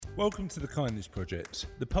Welcome to the Kindness Project,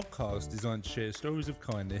 the podcast designed to share stories of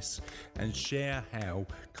kindness and share how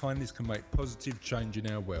kindness can make positive change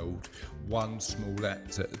in our world, one small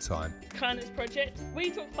act at a time. Kindness Project,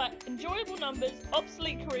 we talk about enjoyable numbers,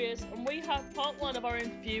 obsolete careers, and we have part one of our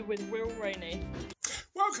interview with Will Rainey.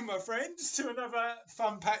 Welcome, my friends, to another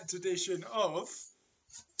fun-packed edition of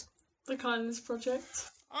The Kindness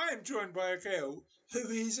Project. I am joined by a girl who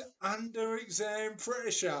is under exam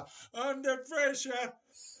pressure. Under pressure.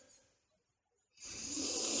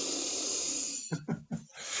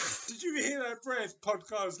 Did you hear that breath,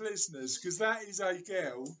 podcast listeners? Because that is a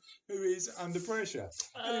girl who is under pressure.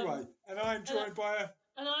 Anyway, and I'm joined by a...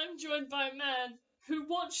 And I'm joined by a man who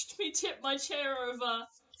watched me tip my chair over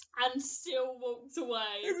and still walked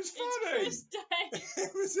away. It was funny. It's Chris Day.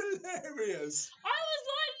 It was hilarious. I was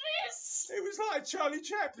like this. It was like a Charlie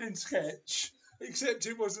Chaplin sketch, except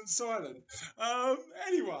it wasn't silent.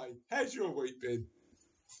 Anyway, how's your week been?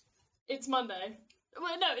 It's Monday.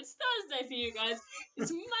 Well, no, it's Thursday for you guys.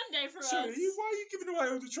 It's Monday for us. Sorry, why are you giving away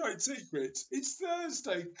all the trade secrets? It's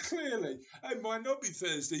Thursday, clearly. It might not be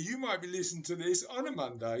Thursday. You might be listening to this on a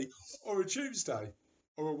Monday or a Tuesday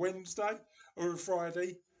or a Wednesday or a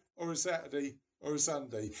Friday or a Saturday or a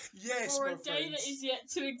Sunday. Yes, or my a day friends, that is yet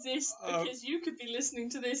to exist because you could be listening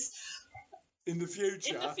to this in the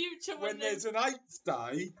future. in the future when there's an eighth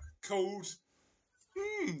day called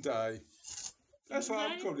Day. That's what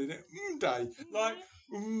I'm calling it, Day. Like,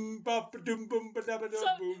 how are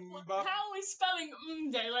we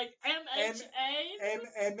spelling day? Like M-H-A?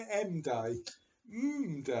 M Day.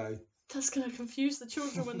 Day. That's going to confuse the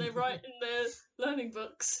children when they write in their learning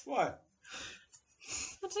books. Why?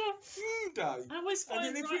 I don't know. Day. I always find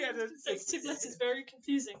And then if we had consecutive letters very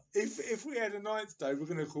confusing. If we had a ninth day, we're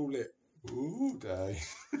going to call it Ooh Day.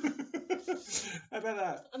 How about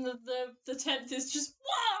that? And the 10th is just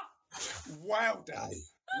wah! Wow Day.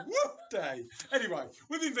 Whoop Day. Anyway,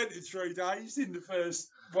 we've invented 3 days in the first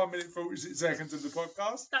 1 minute 46 seconds of the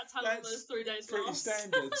podcast. That's how long those 3 days pretty last.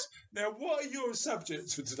 standards. Now, what are your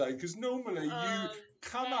subjects for today? Because normally you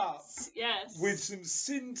come up with some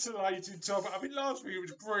scintillating topics. I mean, last week it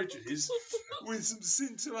was bridges, with some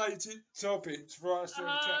scintillating topics for us to have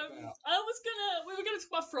a chat about. We were gonna talk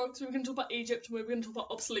about frogs, we were gonna talk about Egypt, and we were gonna talk about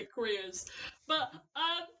obsolete careers. But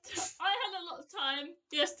I had a lot of time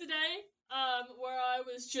yesterday, where I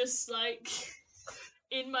was just like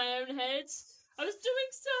in my own head. I was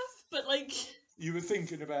doing stuff, but like you were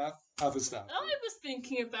thinking about other stuff. I was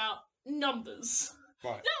thinking about numbers.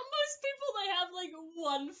 Right. Now, most people, they have like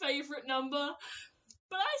one favourite number,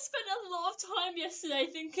 but I spent a lot of time yesterday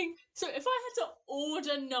thinking, so if I had to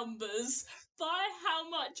order numbers by how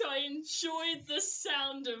much I enjoyed the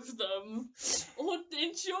sound of them, or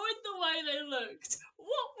enjoyed the way they looked,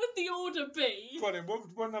 what would the order be? Go on then,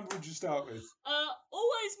 what number would you start with?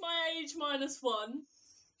 Always my age minus 1.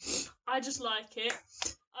 I just like it.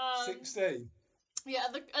 16. Yeah,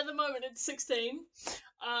 at the moment it's 16.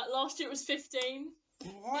 Last year it was 15.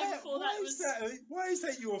 Why is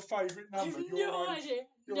that your favourite number? No idea.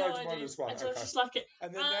 Your age minus 1. I just like it.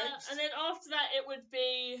 And then next? And then after that it would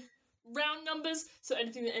be round numbers, so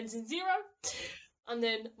anything that ends in 0. And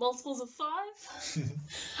then multiples of 5.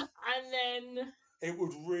 And then... It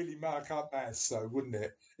would really mark up maths, though, wouldn't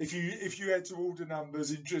it? If you had to order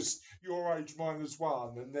numbers in just your age minus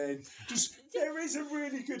 1, and then just there is a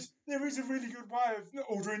really good way of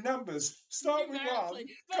ordering numbers. Start with 1,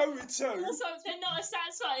 go with 2. Also, they're not as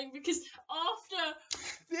satisfying because after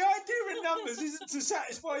the idea of numbers isn't to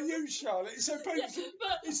satisfy you, Charlotte. It's so people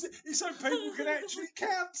it's so people can actually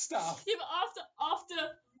count stuff. Yeah, but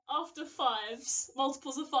after 5s,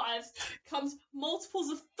 multiples of 5, comes multiples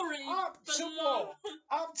of 3. Up to what?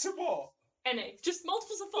 Up to what? Any. Just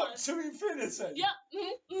multiples of 5. What, to infinity? Yeah. Yeah.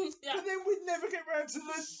 But then we'd never get round to the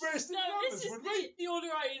rest of the numbers, would we? No, this is the order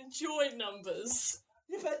I enjoy numbers.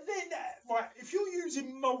 Yeah, but then, right, if you're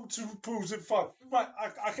using multiples of 5, right,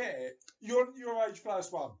 I get it. Your age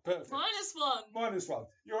plus 1, perfect. Minus 1. Minus 1.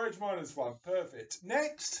 Your age minus 1, perfect.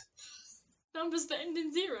 Next. Numbers that end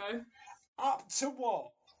in 0. Up to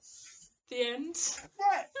what? The end.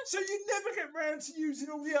 Right, so you never get round to using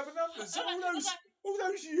all the other numbers. All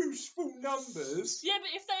those useful numbers. Yeah,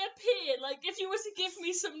 but if they appeared, like, if you were to give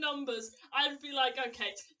me some numbers, I'd be like,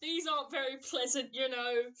 okay, these aren't very pleasant,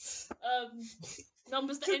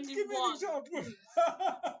 numbers that end in 1. Give me an example.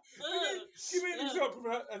 Give me an example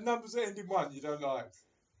of numbers that end in 1 you don't like.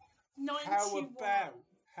 91.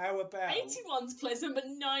 How about... 81's pleasant, but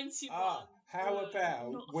 91. How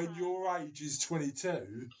about when your age is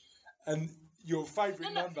 22 and your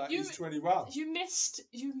favourite number is 21? You missed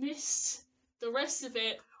the rest of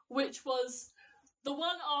it, which was the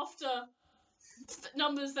one after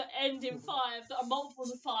numbers that end in 5 that are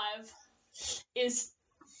multiples of 5 is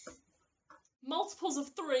multiples of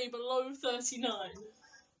 3 below 39.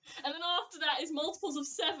 And then after that is multiples of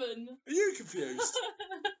 7. Are you confused?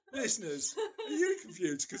 Listeners, are you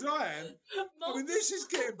confused? Because I am. I mean, this is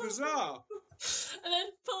getting bizarre. And then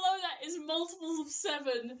below that is multiples of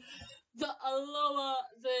 7 that are lower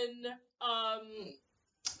than,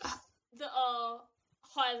 that are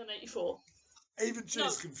higher than 84. Even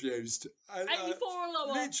she's confused. 84 or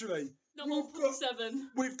lower. Literally. Not multiples of 7.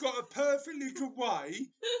 We've got a perfectly good way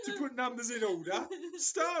to put numbers in order.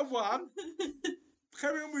 Start at 1,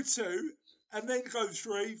 carry on with 2, and then go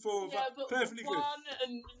 3, 4, 5. Perfectly good.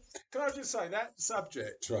 And Can I just say that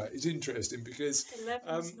subject, right, is interesting because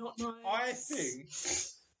 11's not nice. I think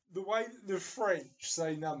the way the French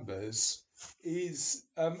say numbers is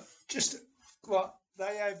just like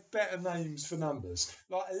they have better names for numbers.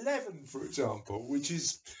 Like 11, for example, which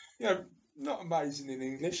is, not amazing in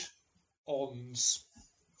English. Ons.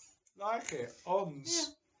 Like it.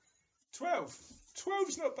 Ons. Yeah. 12.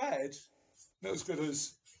 12's not bad. Not as good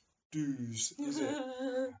as douze, is it?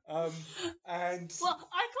 And Well,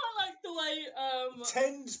 I quite like the way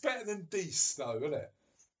 10's better than dece, though, isn't it?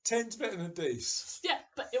 10's better than dece. yeah,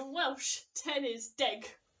 but in Welsh 10 is deg.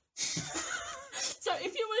 So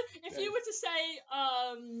if you were to say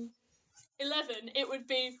 11, it would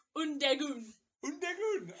be undegun.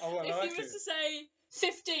 Undegun. Oh, I If like you were it. to say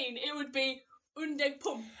 15, it would be undeg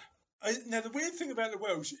pum. Now, the weird thing about the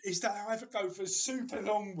Welsh is that they either go for super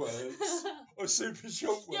long words or super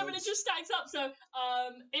short words. Yeah, but it just stacks up. So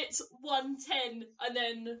it's 110, and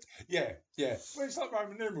then Yeah. Well, it's like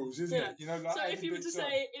Roman numerals, isn't Yeah. it? Like so if you were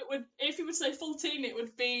to say 14, it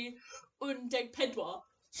would be undeg pedwa.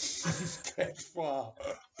 Pedroir.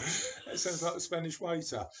 That sounds like a Spanish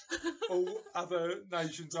waiter. All other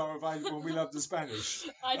nations are available and we love the Spanish.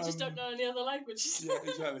 I just don't know any other languages. Yeah,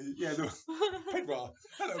 exactly. Yeah, Pedroir.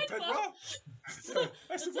 Hello, Pedroir. Yeah,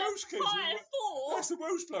 that's the Welsh kid. That's the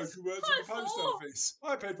Welsh bloke who works at the post office.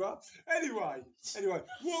 Hi, Pedroir. Anyway,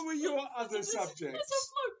 what were your other subjects? There's a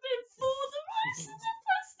bloke before the rest of the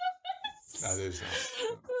post office. No, there's not.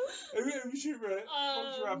 Who was your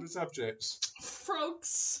other subjects?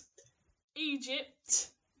 Frogs, Egypt,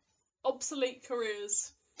 obsolete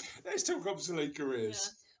careers. Let's talk obsolete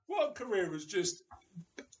careers. What career was just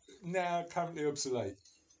now currently obsolete?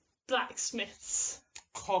 Blacksmiths.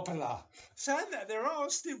 Cobbler. Saying that, there are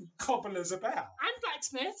still cobblers about. And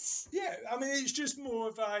blacksmiths. Yeah, I mean, it's just more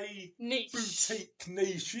of a Niche. boutique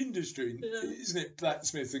niche industry, Yeah. isn't it?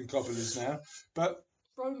 Blacksmith and cobblers now. But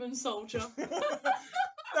Roman soldier.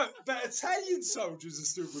 no, but Italian soldiers are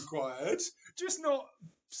still required, just not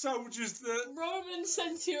soldiers that. Roman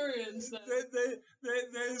centurions, though.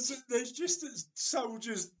 There's just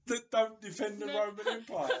soldiers that don't defend the Roman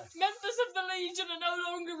Empire. Members of the Legion are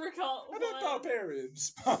no longer required. What about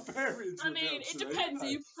barbarians? Barbarians. I would be mean, it obsolete, depends. Are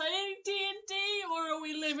wouldn't you playing D&D or are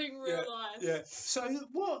we living real life? they? Yeah. So,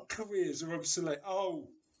 what careers are obsolete? Oh.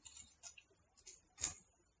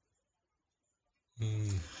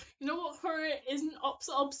 You know what career isn't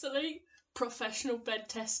obsolete? Professional bed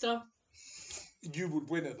tester. You would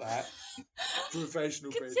win at that.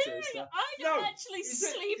 Professional bed Considering tester. I don't actually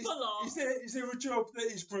sleep a lot. Is there a job that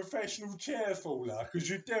is professional chair faller? Because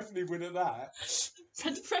you'd definitely win at that.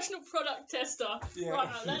 Professional product tester. Yeah. Right,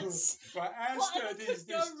 let's. Right, how Whatever sturdy could is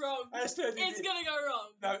go this? wrong, How sturdy it's is gonna go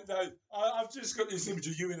wrong. No, I've just got this image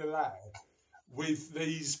of you in a lab with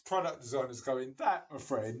these product designers going, that, my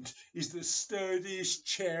friend, is the sturdiest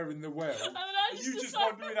chair in the world. And then I And just you just decide,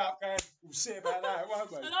 wandering up going, we'll see about that, won't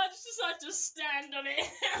we? and I just decide to stand on it.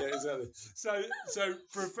 Yeah, exactly. So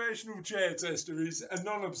professional chair tester is a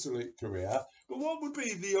non-obsolete career. But what would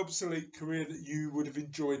be the obsolete career that you would have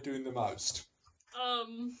enjoyed doing the most?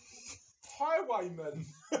 Highwayman.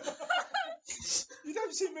 You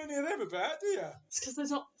don't see many of them about, do you? It's because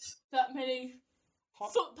there's not that many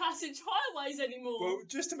foot passage highways anymore. Well,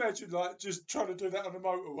 just imagine, just trying to do that on a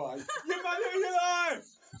motorway. You're money of your life!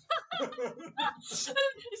 Instead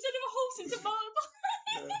of a horse, it's a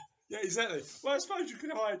motorbike. Yeah, exactly. Well, I suppose you can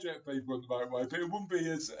hijack people on the motorway, but it wouldn't be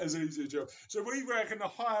as easy a job. So we reckon a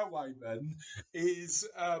highwayman is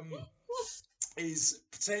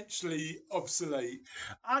potentially obsolete.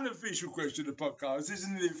 Unofficial question of the podcast, this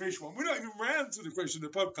isn't the official one. We're not even round to the question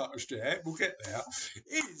of the podcast yet. We'll get there.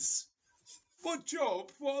 Is what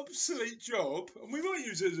obsolete job, and we might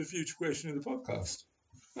use it as a future question of the podcast.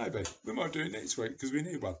 Maybe. We might do it next week because we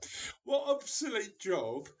need one. What obsolete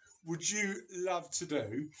job would you love to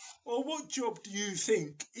do? Or what job do you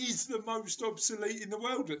think is the most obsolete in the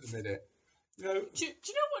world at the minute? Do you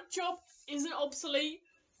know what job isn't obsolete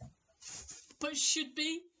but should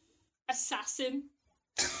be? assassin.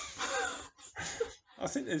 I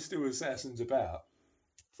think there's still assassins about.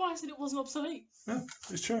 If I said it wasn't obsolete. No,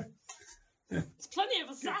 it's true. There's plenty of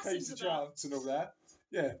Give assassins Pete's a about. chance and all that.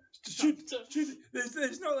 Yeah.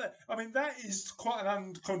 There's not that. I mean, that is quite an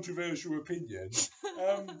uncontroversial opinion.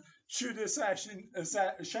 Should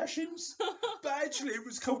assassins? But actually, it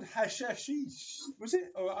was called hashashish. Was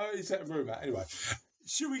it? Or is that a rumour? Anyway.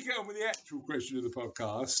 Should we get on with the actual question of the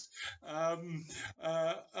podcast?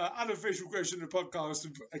 Unofficial question of the podcast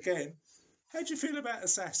again. How do you feel about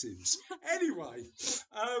assassins? Anyway,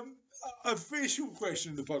 official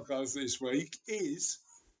question of the podcast this week is: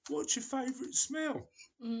 what's your favourite smell?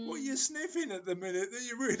 What are you sniffing at the minute that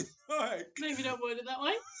you really like? Maybe don't word it that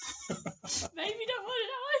way. Maybe don't word it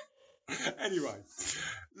that way. Anyway,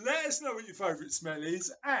 let us know what your favourite smell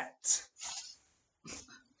is at.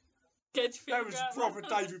 That was proper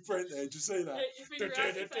David Brent there. Did you see that?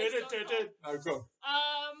 No, go on.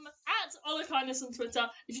 At Ola Kindness on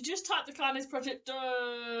Twitter. If you just type the Kindness Project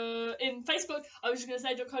in Facebook, I was just going to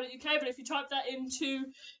say .co.uk, but if you type that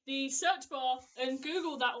into the search bar and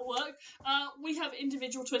Google, that will work. We have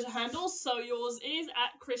individual Twitter handles, so yours is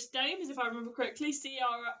at Chris Dames, if I remember correctly,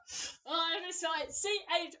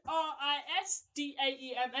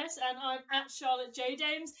 CHRISDAEMS, and I'm at Charlotte J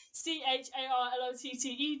Dames,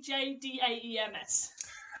 CHARLOTTEJDAEMS.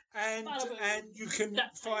 And you can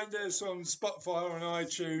find us on Spotify or on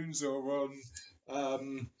iTunes or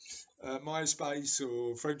on MySpace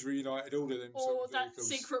or Friends Reunited, all of them. Or that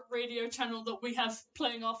secret radio channel that we have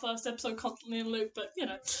playing our first episode constantly in loop, but you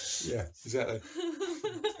know. Yeah, exactly.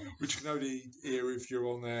 Which you can only hear if you're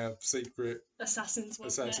on our secret Assassins.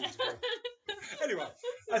 Anyway,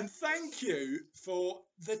 and thank you for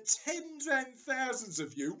the tens and thousands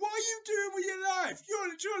of you. What are you doing with your life?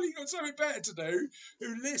 You're surely got something better to do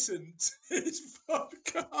who listen to this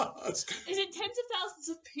podcast. Is it tens of thousands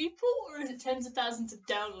of people or is it tens of thousands of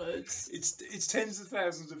downloads? It's tens of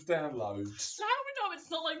thousands of downloads. So how do we know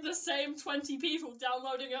it's not like the same 20 people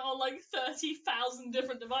downloading it on like 30,000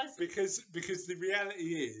 different devices? Because the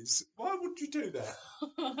reality is, why would you do that?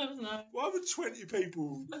 I don't know. Why would 20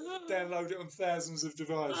 people download it on thousands of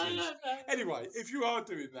devices? I don't know. Anyway, if you are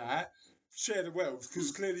doing that, share the wealth,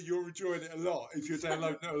 because clearly you're enjoying it a lot if you're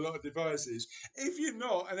downloading it on a lot of devices. If you're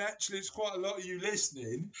not, and actually it's quite a lot of you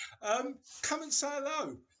listening, come and say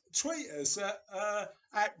hello. Tweet us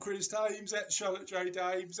at Chris Dames, at Charlotte J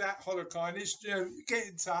Dames, at Holokindness. Get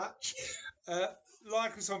in touch.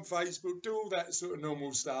 Like us on Facebook, do all that sort of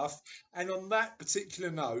normal stuff. And on that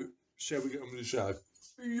particular note, shall we get on with the show?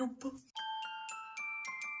 Yup.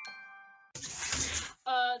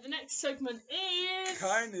 The next segment is...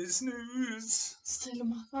 Kindness News. Stealing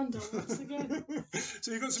my thunder once again.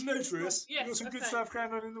 So you've got some news for us? Yes, You've got some good okay. stuff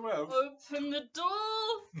going on in the world? Open the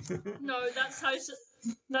door. No,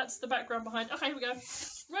 that's the background behind. Okay, here we go.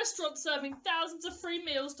 Restaurant serving thousands of free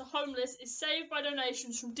meals to homeless is saved by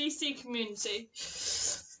donations from DC community.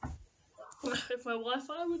 If my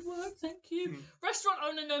Wi-Fi would work, thank you. Restaurant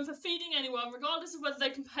owner known for feeding anyone, regardless of whether they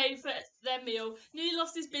can pay for their meal, nearly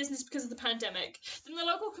lost his business because of the pandemic. Then the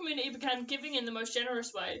local community began giving in the most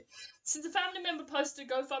generous way. Since a family member posted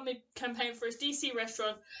a GoFundMe campaign for his DC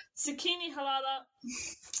restaurant, Sakini Halala,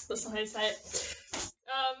 that's not how you say it,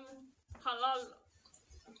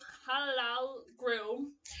 Halal Grill,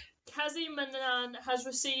 Kazi Manan has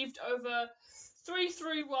received over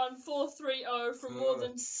 331,430 from more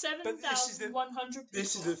than 7,100 people.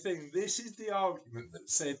 This is the thing. This is the argument that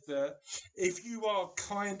said that if you are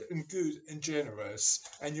kind and good and generous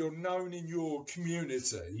and you're known in your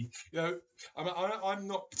community, I'm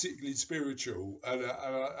not particularly spiritual, and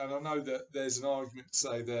I know that there's an argument to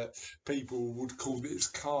say that people would call this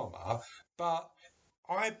karma, but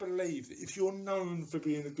I believe that if you're known for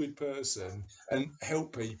being a good person and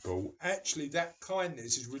help people, actually that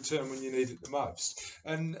kindness is returned when you need it the most.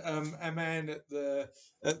 And a man at the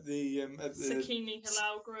Sakini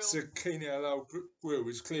Halal Grill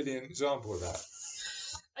is clearly an example of that.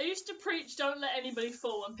 I used to preach don't let anybody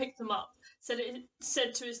fall and pick them up, said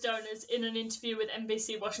to his donors in an interview with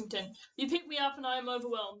NBC Washington. You pick me up and I am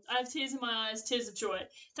overwhelmed. I have tears in my eyes, tears of joy.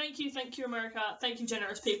 Thank you, America. Thank you,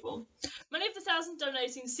 generous people. Many of the thousands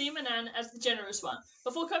donating see Manan as the generous one.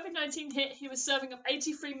 Before COVID-19 hit, he was serving up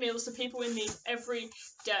 80 free meals to people in need every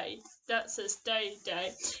day. That says day.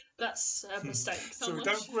 That's a mistake. Sorry,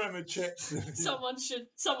 don't grammar check. Someone should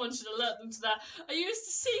alert them to that. I used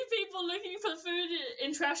to see people looking for food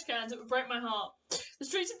in trash cans. It would break my heart. The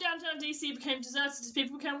streets of downtown DC became deserted as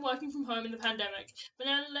people began working from home in the pandemic.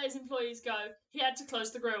 Banana let his employees go. He had to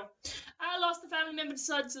close the grill. At last, the family member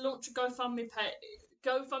decided to launch a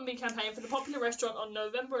GoFundMe campaign for the popular restaurant on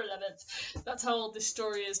November 11th. That's how old this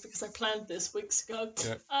story is because I planned this weeks ago.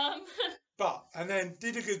 Yeah. And then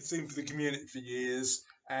did a good thing for the community for years,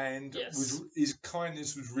 and his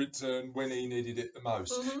kindness was returned when he needed it the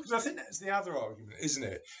most. Because I think that's the other argument, isn't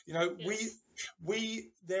it? You know, we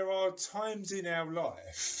there are times in our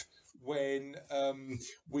life when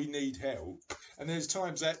we need help, and there's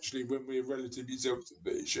times actually when we're relatively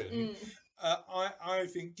self-sufficient. I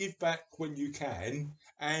think give back when you can,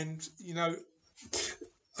 and you know,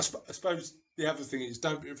 I suppose the other thing is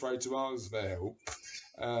don't be afraid to ask for help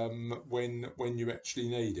when you actually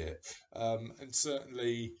need it, and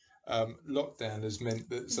certainly lockdown has meant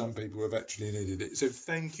that some people have actually needed it. So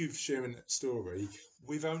thank you for sharing that story.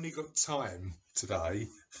 We've only got time today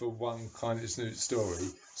for one kindness news story,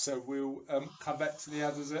 so we'll come back to the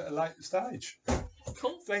others at a later stage.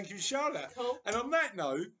 Cool. Thank you, Charlotte. Cool. And on that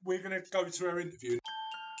note, we're going to go to our interview.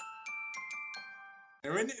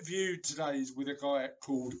 Our interview today is with a guy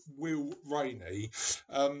called Will Rainey.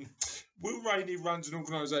 Will Rainey runs an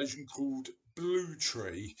organisation called Blue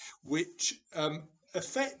Tree, which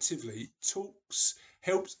effectively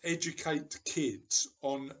helps educate kids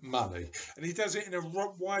on money, and he does it in a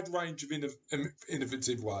wide range of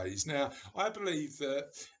innovative ways. Now, I believe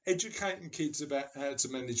that educating kids about how to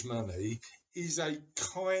manage money is a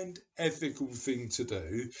kind, ethical thing to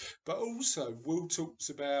do, but also Will talks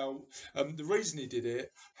about the reason he did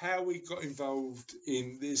it, how he got involved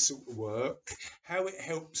in this sort of work, how it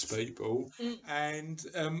helps people, and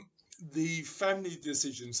the family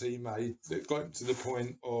decisions he made that got him to the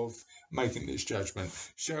point of making this judgment.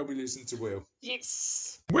 Shall we listen to Will?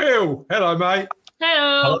 Yes. Will, hello, mate.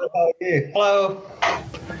 Hello. Hello, how are you? Hello.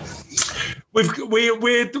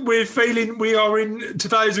 We're feeling we are in.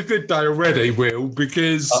 Today's a good day already, Will,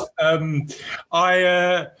 because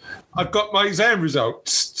I got my exam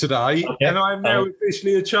results today, and I am now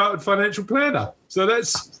officially a chartered financial planner. So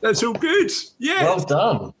that's all good. Yeah. Well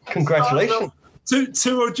done. Congratulations.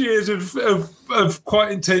 2 odd years of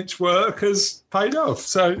quite intense work has paid off.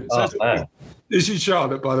 So this is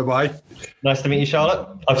Charlotte, by the way. Nice to meet you, Charlotte.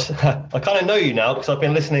 I kind of know you now because I've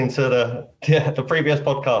been listening to the previous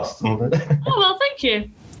podcasts. Oh, well, thank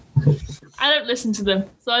you. I don't listen to them,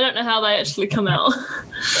 so I don't know how they actually come out.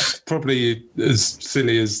 Probably as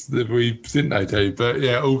silly as we think they do, but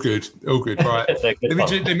yeah, all good. Right.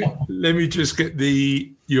 Let me just get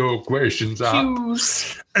your questions up.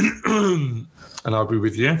 And I'll be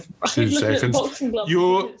with you. 2 seconds.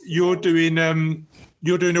 You're doing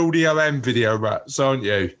audio and video raps, aren't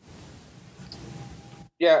you?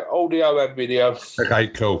 Yeah, audio and video. Okay,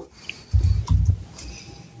 cool.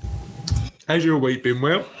 How's your week been,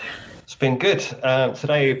 Will? It's been good.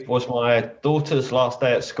 Today was my daughter's last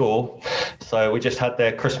day at school, so we just had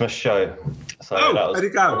their Christmas show. So that was how'd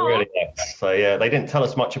it go? Really nice. So yeah, they didn't tell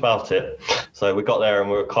us much about it. So we got there and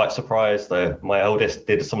we were quite surprised. Though my eldest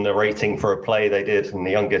did some narrating for a play they did, and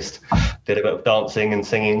the youngest did a bit of dancing and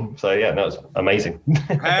singing. So yeah, that was amazing.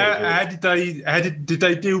 How did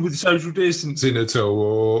they deal with social distancing at all,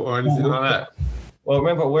 or anything like that? Well,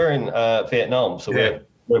 remember we're in Vietnam, so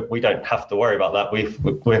we don't have to worry about that.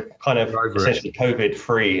 We're kind of essentially COVID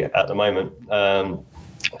free at the moment.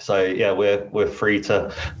 So yeah, we're free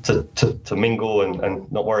to mingle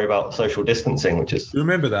and not worry about social distancing, which is. Do you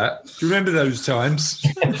remember that? Do you remember those times?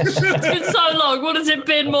 It's been so long. What has it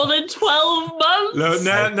been? More than 12 months?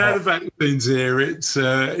 No, now the vaccine's here. It's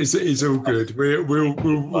all good.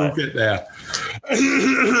 We'll get there.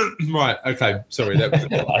 Right. Okay. Sorry. That was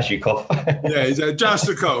as you cough. Yeah, just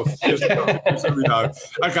a cough. So we know.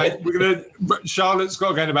 Okay, Charlotte's got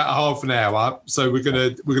to go in about half an hour, so we're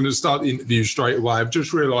gonna start the interview straight away. I've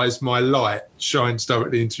just realised my light shines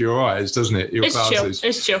directly into your eyes, doesn't it? Your glasses.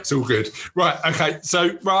 It's chill. It's all good. Right. Okay.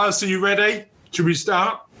 So, Ras, are you ready? Should we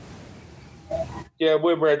start? Yeah,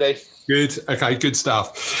 we're ready. Good. Okay. Good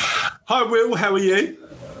stuff. Hi, Will. How are you?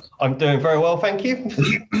 I'm doing very well, thank you.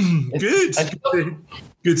 Good.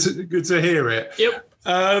 Good to hear it. Yep.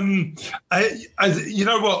 You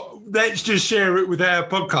know what? Let's just share it with our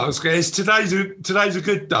podcast guests. Today's a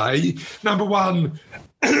good day. Number one,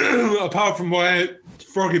 apart from my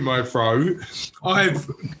frog in my throat, I've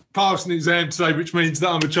passed an exam today, which means that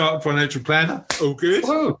I'm a chartered financial planner. All good.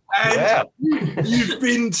 Ooh, and you've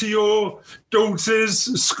been to your daughter's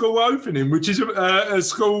school opening, which is a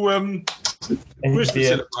school Christmas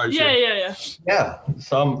celebration. Yeah. Yeah,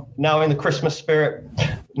 so I'm now in the Christmas spirit.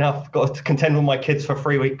 now I've got to contend with my kids for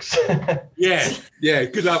 3 weeks. Yeah.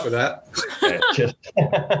 Good luck with that.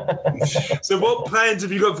 So, what plans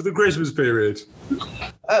have you got for the Christmas period?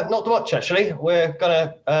 Not much, actually. We're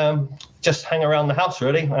gonna just hang around the house,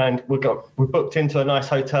 really, and we booked into a nice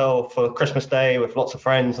hotel for Christmas Day with lots of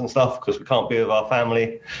friends and stuff because we can't be with our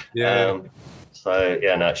family. Yeah. So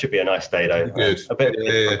it should be a nice day though. Good. A bit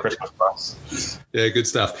of Christmas for us. Yeah, good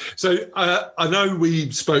stuff. So I know we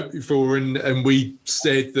spoke before and we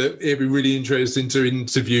said that it'd be really interesting to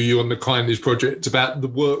interview you on the Kindness Project about the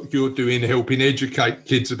work you're doing helping educate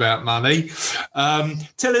kids about money.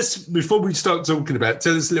 Tell us, before we start talking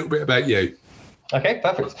tell us a little bit about you. Okay,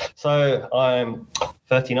 perfect. So I'm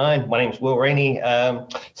 39. My name's Will Rainey.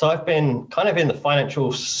 So I've been kind of in the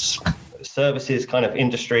financial services kind of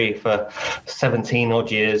industry for 17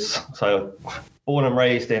 odd years. So born and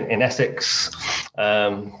raised in Essex,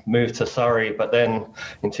 moved to Surrey, but then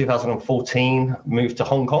in 2014 moved to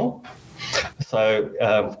Hong Kong.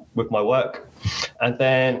 So with my work. And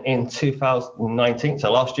then in 2019,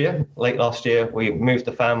 so late last year, we moved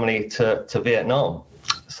the family to Vietnam.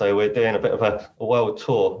 So we're doing a bit of a world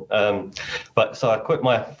tour. So I quit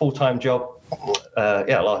my full-time job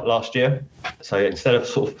last year. So instead of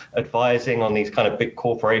sort of advising on these kind of big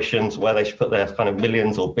corporations where they should put their kind of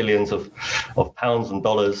millions or billions of pounds and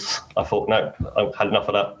dollars, I thought, no, I've had enough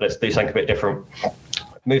of that. Let's do something a bit different.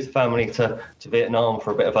 Moved the family to Vietnam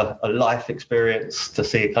for a bit of a life experience, to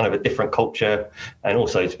see kind of a different culture, and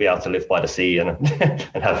also to be able to live by the sea and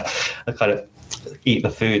and have a kind of eat the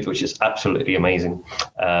food, which is absolutely amazing.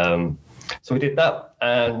 So we did that,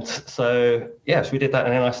 and so we did that,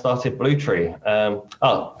 and then I started Blue Tree.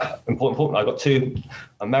 Important.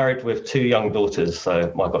 I'm married with 2 young daughters, so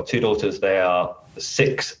I've got 2 daughters. They are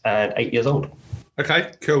 6 and 8 years old.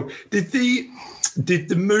 Okay, cool. Did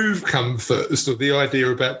the move come first, or the idea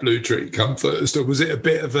about Blue Tree come first, or was it a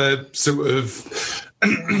bit of a sort of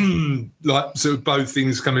like sort of both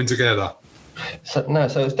things coming together? So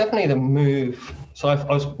it's definitely the move. So I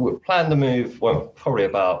was planned the move probably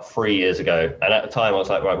about 3 years ago, and at the time I was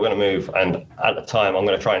like, right, we're going to move, and at the time I'm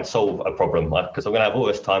going to try and solve a problem because I'm going to have all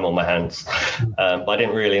this time on my hands. But I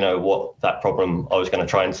didn't really know what that problem I was going to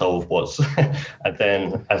try and solve was. And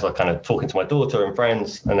then as I kind of talking to my daughter and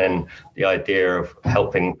friends, and then the idea of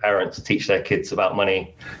helping parents teach their kids about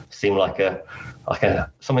money seemed like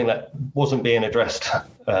something that wasn't being addressed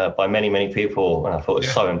by many people, and I thought it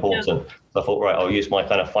was so important. So I thought, right, I'll use my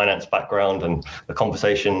kind of finance background and the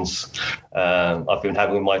conversations I've been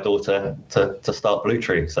having with my daughter to start Blue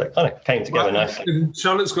Tree. So it kind of came together nicely.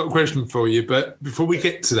 Charlotte's got a question for you, but before we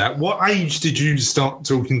get to that, what age did you start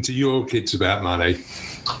talking to your kids about money?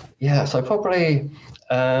 Yeah, so probably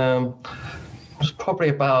was probably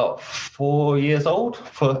about 4 years old,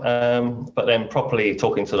 but then properly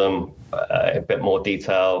talking to them a bit more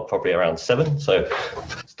detail, probably around 7. So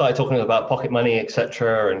started talking about pocket money,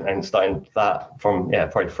 etc., and starting that from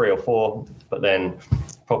probably 3 or 4, but then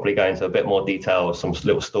probably going into a bit more detail, some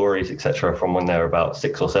little stories, etc., from when they're about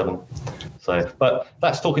 6 or 7. So, but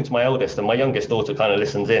that's talking to my eldest, and my youngest daughter kind of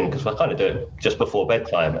listens in because I kind of do it just before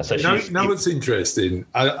bedtime. And so what's interesting?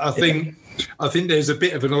 I think there's a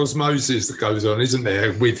bit of an osmosis that goes on, isn't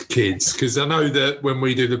there, with kids? Because I know that when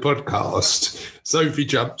we do the podcast, Sophie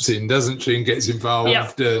jumps in, doesn't she, and gets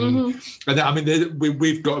involved. And I mean,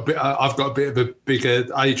 we've got a bit. I've got a bit of a bigger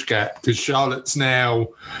age gap because Charlotte's now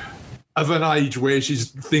of an age where she's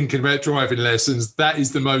thinking about driving lessons. That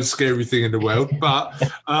is the most scary thing in the world. But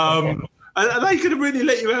are they going to really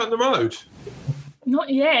let you out on the road? Not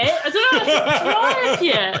yet. I don't know if it's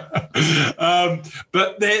yet.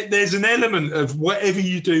 But there's an element of whatever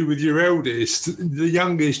you do with your eldest, the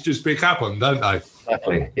youngest just pick up on, don't they?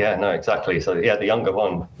 Exactly. Yeah, no, exactly. So, the younger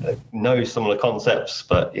one knows some of the concepts,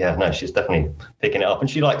 but she's definitely picking it up. And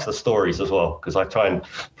she likes the stories as well, because I try and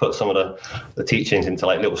put some of the teachings into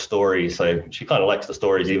like little stories. So she kind of likes the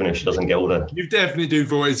stories, even if she doesn't get all the... You definitely do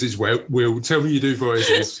voices, Will. Tell me you do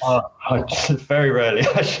voices. Very rarely.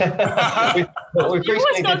 You've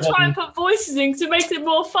always got to try and put voices in because it makes it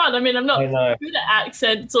more fun. I mean, I'm not good at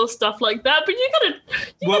accents or stuff like that, but you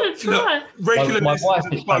gotta try. Look,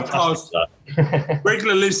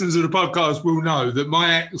 regular listeners of the podcast will know that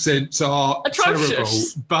my accents are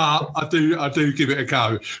atrocious, terrible, but I do give it a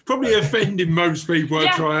go. Probably offending most people.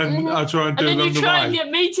 I try and do it on the way. And then you try and get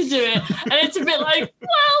me to do it, and it's a bit like,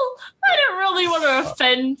 well, I don't really want to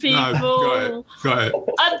offend people. No, got it.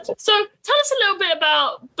 So tell us a little bit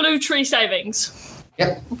about Blue Tree Savings.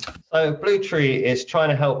 Yeah. So Blue Tree is trying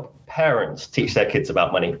to help parents teach their kids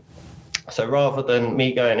about money. So rather than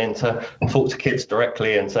me going in to talk to kids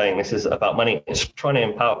directly and saying this is about money, it's trying to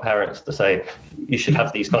empower parents to say you should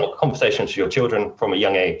have these kind of conversations with your children from a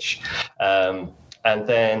young age. And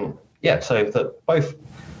then, so that both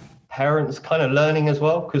parents kind of learning as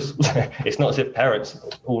well, because it's not as if parents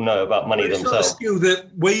all know about money themselves. It's not a skill that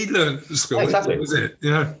we learned at school, exactly. Was it?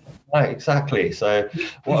 Yeah. Right, exactly. So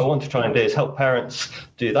what I want to try and do is help parents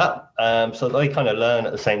do that, so they kind of learn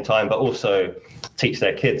at the same time, but also teach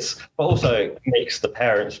their kids, but also makes the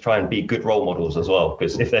parents try and be good role models as well.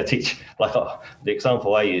 Because if they're the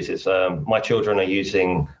example I use is my children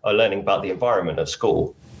are learning about the environment at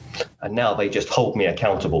school. And now they just hold me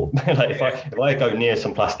accountable. Like if I go near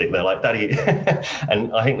some plastic, they're like, "Daddy,"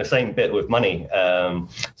 and I think the same bit with money.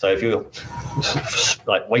 So if you're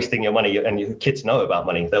like wasting your money and your kids know about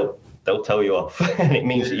money, they'll tell you off, and it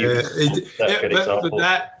means that you. That's a good example.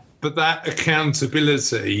 But that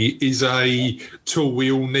accountability is a tool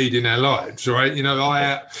we all need in our lives, right? You know,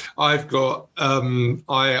 I've got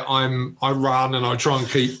I run and I try and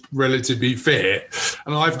keep relatively fit,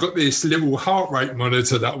 and I've got this little heart rate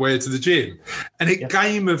monitor that I wear to the gym, and it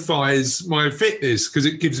gamifies my fitness because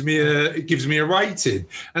it gives me a rating,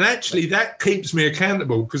 and actually that keeps me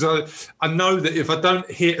accountable because I know that if I don't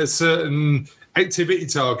hit a certain activity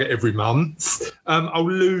target every month, I'll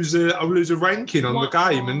lose a ranking on the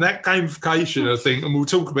game, and that gamification, I think, and we'll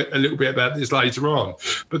talk a little bit about this later on,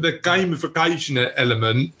 but the gamification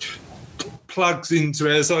element plugs into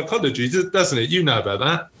our psychology, doesn't it? You know about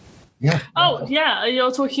that. Yeah. Oh, yeah.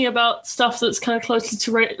 You're talking about stuff that's kind of closely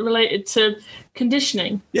related to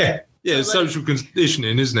conditioning. Yeah. Yeah, so social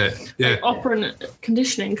conditioning, isn't it? Yeah. Operant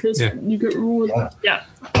conditioning, because you get rules. Yeah.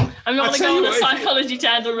 I'm not going to go on a psychology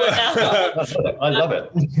tangent right now. I love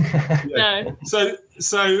it. No.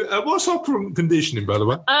 So what's operant conditioning, by the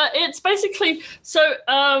way? It's basically,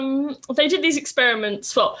 they did these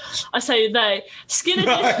experiments. Well, I say they. Skinner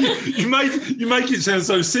did. you make it sound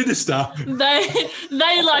so sinister. They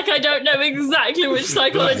I don't know exactly which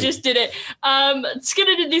psychologist did it.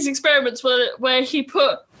 Skinner did these experiments where he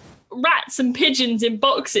put rats and pigeons in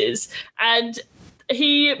boxes, and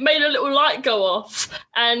he made a little light go off,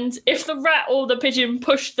 and if the rat or the pigeon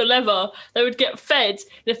pushed the lever, they would get fed,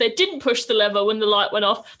 and if they didn't push the lever when the light went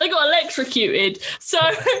off, they got electrocuted. So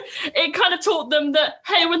it kind of taught them that,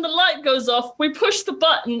 hey, when the light goes off, we push the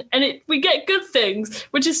button and we get good things,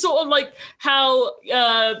 which is sort of like how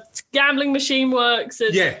gambling machine works,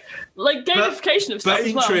 and like gamification of stuff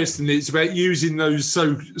as well. But interestingly, it's about using those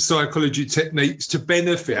psychology techniques to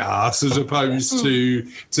benefit us as opposed to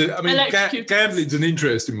I mean, gambling's an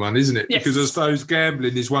interesting one, isn't it? Yes. Because I suppose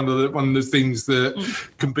gambling is one of the things that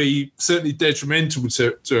can be certainly detrimental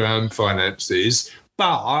to our own finances,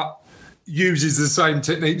 but uses the same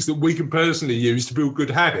techniques that we can personally use to build good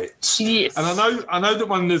habits. Yes. And I know that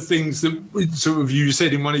one of the things that sort of you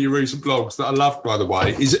said in one of your recent blogs that I loved, by the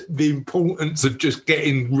way, is the importance of just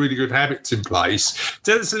getting really good habits in place.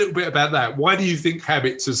 Tell us a little bit about that. Why do you think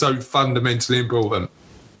habits are so fundamentally important?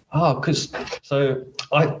 Because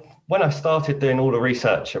when I started doing all the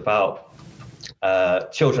research about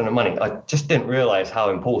children and money, I just didn't realize how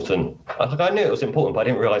important, I knew it was important, but I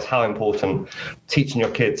didn't realize how important teaching your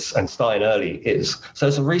kids and starting early is. So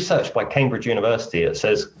there's a research by Cambridge University that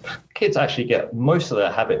says kids actually get most of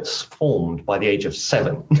their habits formed by the age of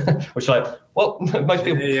 7, which most people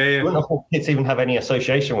wouldn't have thought kids even have any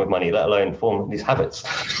association with money, let alone form these habits.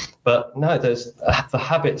 But no, the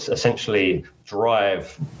habits essentially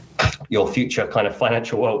drive your future kind of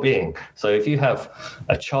financial well-being. So if you have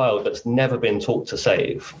a child that's never been taught to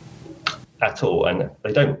save at all, and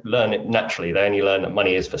they don't learn it naturally, they only learn that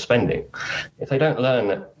money is for spending. If they don't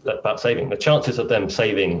learn about saving, the chances of them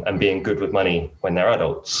saving and being good with money when they're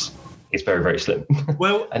adults is very, very slim.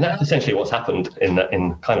 Well, and that's essentially what's happened in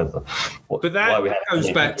kind of but that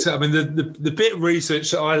goes back to, I mean, the bit of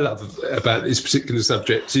research that I love about this particular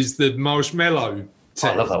subject is the marshmallow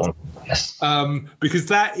test. I love that one. Yes. Because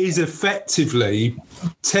that is effectively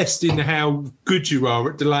testing how good you are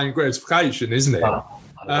at delaying gratification, isn't it?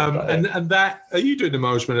 And that, are you doing the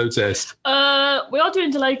marshmallow test? We are doing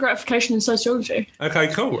delayed gratification in sociology. Okay,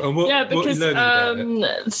 cool. And what are you learning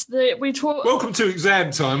about we taught. Welcome to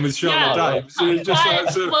exam time with Charlotte Dames.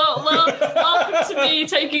 Welcome to me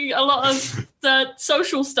taking a lot of the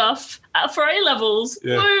social stuff for A levels.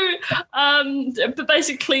 Yeah. But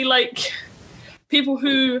basically, like, people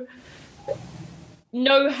who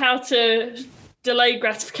know how to delay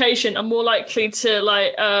gratification are more likely to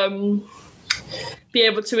be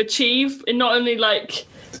able to achieve in not only like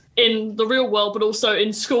in the real world but also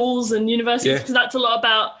in schools and universities, because that's a lot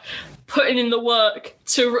about putting in the work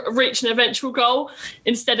to reach an eventual goal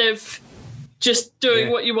instead of just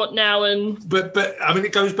doing what you want now. But I mean,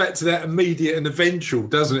 it goes back to that immediate and eventual,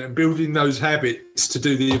 doesn't it? And building those habits to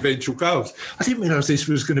do the eventual goals. I didn't realise this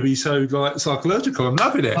was going to be so like psychological. I'm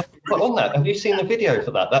loving it. But on that, have you seen the video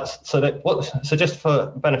for that? So just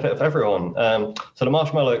for benefit of everyone. So the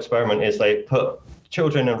marshmallow experiment is they put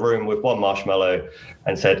children in a room with one marshmallow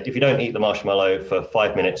and said, if you don't eat the marshmallow for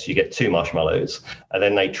 5 minutes, you get 2 marshmallows. And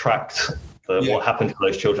then they tracked what happened to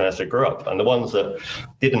those children as they grew up. And the ones that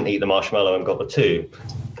didn't eat the marshmallow and got the 2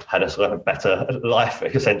 had a sort of better life,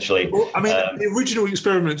 essentially. Well, I mean, the original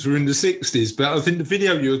experiments were in the 60s, but I think the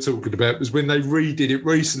video you're talking about was when they redid it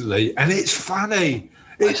recently, and it's funny.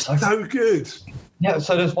 It's so good. Yeah,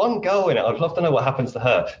 so there's one girl in it. I'd love to know what happens to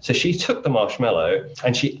her. So she took the marshmallow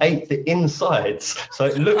and she ate the insides. So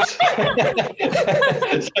it looked,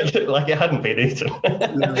 like it hadn't been eaten.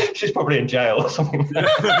 Yeah. She's probably in jail or something.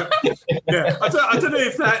 Yeah. I don't know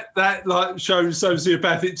if that like shows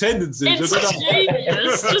sociopathic tendencies. It's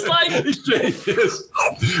genius. Just like it's genius.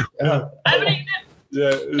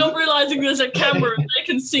 Not realising there's a camera and they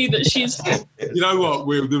can see that she's... You know what,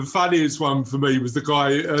 Will? The funniest one for me was the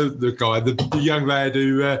young lad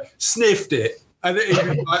who sniffed it. And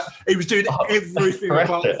he was doing everything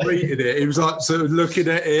apart from eating it. He was like sort of looking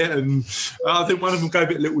at it, and I think one of them gave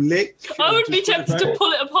it a little lick. I would be tempted to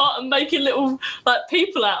pull it apart and make a little like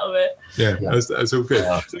people out of it. Yeah. That's all good.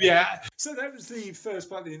 So that was the first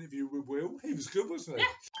part of the interview with Will. He was good, wasn't he? Yeah.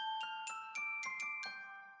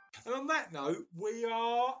 And on that note, we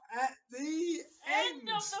are at the end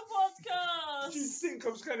of the podcast. Did you think I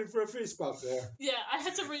was going for a fist bump there? Yeah, I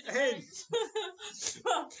had to read the end.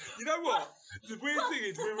 You know what? The weird thing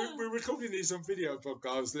is we're recording this on video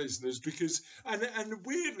podcast, listeners, because and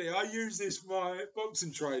weirdly I use this for my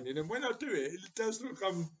boxing training, and when I do it, it does look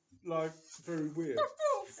like very weird.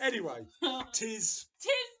 Anyway, tis the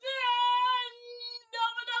end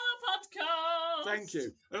of another podcast. Thank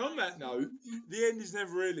you. And on that note, the end is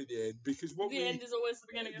never really the end, because the end is always the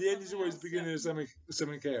beginning. The end is always the beginning of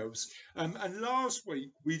something else. And last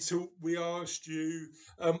week we asked you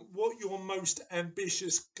what your most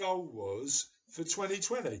ambitious goal was for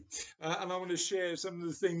 2020, and I want to share some of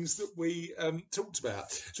the things that we talked about.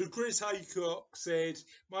 So Chris Haycock said,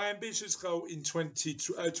 my ambitious goal in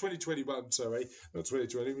 2021, sorry, not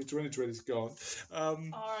 2020, 2020's gone.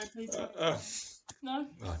 No.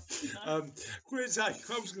 Chris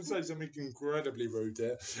Haycock, I was going to say something incredibly rude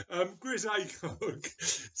there. Chris Haycock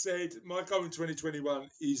said, my goal in 2021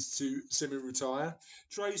 is to semi-retire.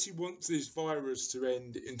 Tracy wants this virus to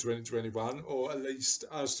end in 2021, or at least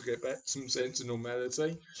us to get back some sense of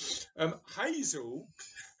normality. Hazel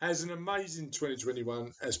has an amazing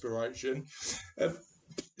 2021 aspiration.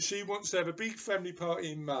 She wants to have a big family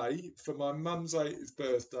party in May for my mum's 80th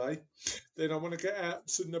birthday. Then I want to get out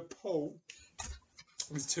to Nepal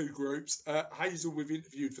with 2 groups. Hazel, we've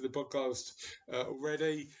interviewed for the podcast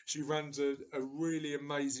already. She runs a really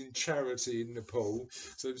amazing charity in Nepal,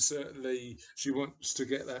 so certainly she wants to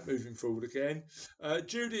get that moving forward again.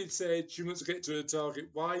 Judith said she wants to get to her target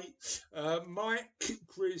weight. Mike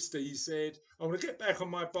Christie said, I want to get back on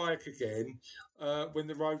my bike again when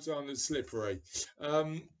the roads aren't as slippery.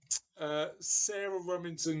 Sarah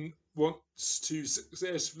Remington wants to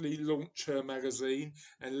successfully launch her magazine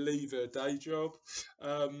and leave her day job.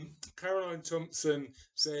 Caroline Thompson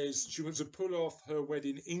says she wants to pull off her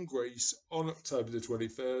wedding in Greece on October the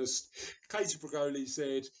 21st. Katie Fragoli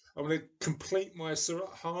said, I want to complete my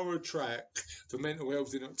Sahara track for mental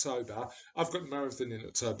health in October. I've got the marathon in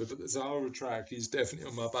October, but the Sahara track is definitely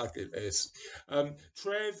on my bucket list.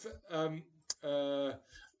 Trev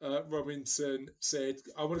Robinson said,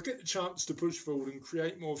 I want to get the chance to push forward and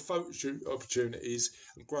create more photo shoot opportunities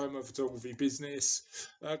and grow my photography business.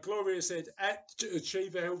 Gloria said,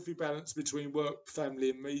 achieve a healthy balance between work, family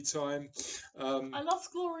and me time. I love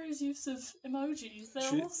Gloria's use of emojis.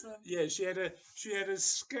 They're awesome. Yeah, she had a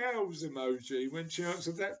scowls emoji when she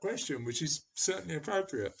answered that question, which is certainly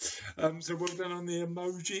appropriate. So well done on the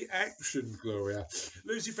emoji action, Gloria.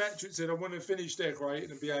 Lucy Patrick said, I want to finish decorating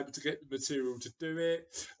and be able to get the material to do it.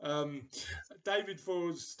 David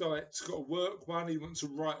Forsyth's got a work one. He wants to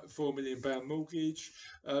write a £4 million mortgage.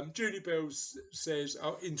 Julie Bell says,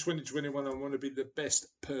 in 2021, I want to be the best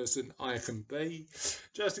person I can be.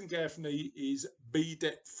 Justin Gaffney is be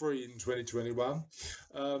debt free in 2021.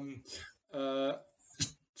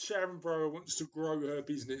 Sharon Brower wants to grow her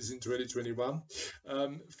business in 2021.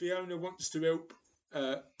 Fiona wants to help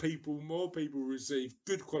more people receive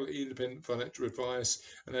good quality independent financial advice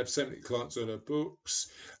and have 70 clients on her books.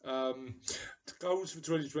 Goals for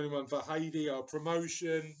 2021 for Heidi are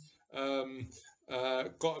promotion,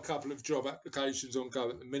 got a couple of job applications on go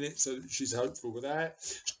at the minute, so she's hopeful with that.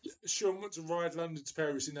 Sean wants to ride London to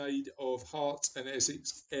Paris in aid of Hart and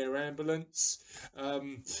Essex Air Ambulance.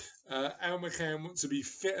 Al McCann wants to be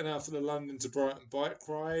fit enough for the London to Brighton bike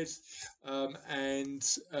ride. And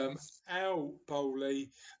Al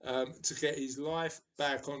Bowley to get his life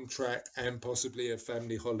back on track and possibly a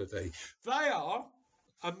family holiday. They are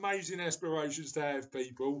amazing aspirations to have,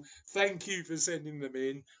 people. Thank you for sending them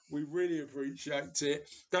in. We really appreciate it.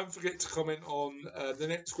 Don't forget to comment on the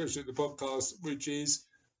next question of the podcast, which is,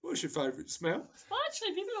 what's your favourite smell? Well,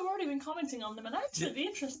 actually, people have already been commenting on them, and actually, the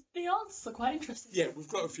answers are quite interesting. Yeah, we've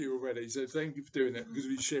got a few already, so thank you for doing that because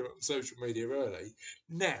we share it on social media early.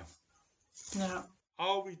 Now,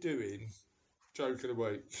 are we doing Joke of the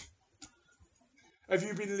Week? Have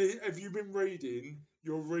you been reading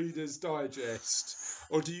your Reader's Digest,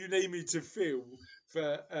 or do you need me to fill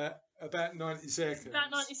for about 90 seconds? About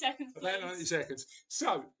 90 seconds, please. About 90 seconds.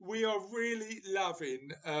 So, we are really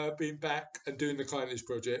loving being back and doing the Kindness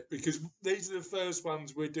Project because these are the first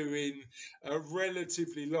ones we're doing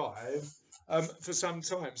relatively live for some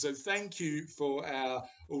time. So thank you for our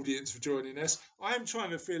audience for joining us. I am trying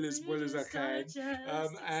to feel as well as I can.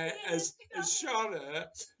 As Charlotte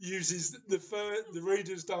uses the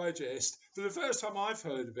Reader's Digest for the first time I've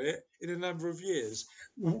heard of it in a number of years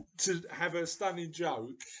to have a stunning joke.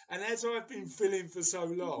 And as I've been filling for so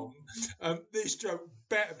long, this joke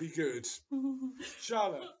better be good.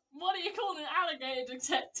 Charlotte. What do you call an alligator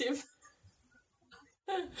detective?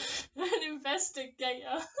 An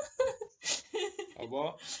investigator. A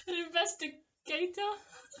what? An investigator.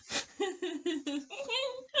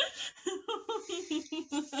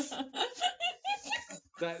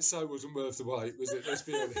 That so wasn't worth the wait, was it? Let's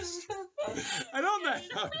be honest. And on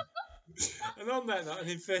that note, an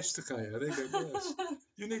investigator. There you go. Yes.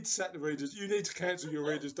 You need to sack the readers. You need to cancel your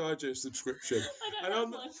Reader's Digest subscription. I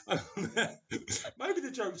don't have one. Maybe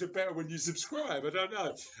the jokes are better when you subscribe. I don't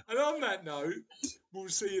know. And on that note, we'll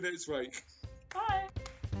see you next week. Bye.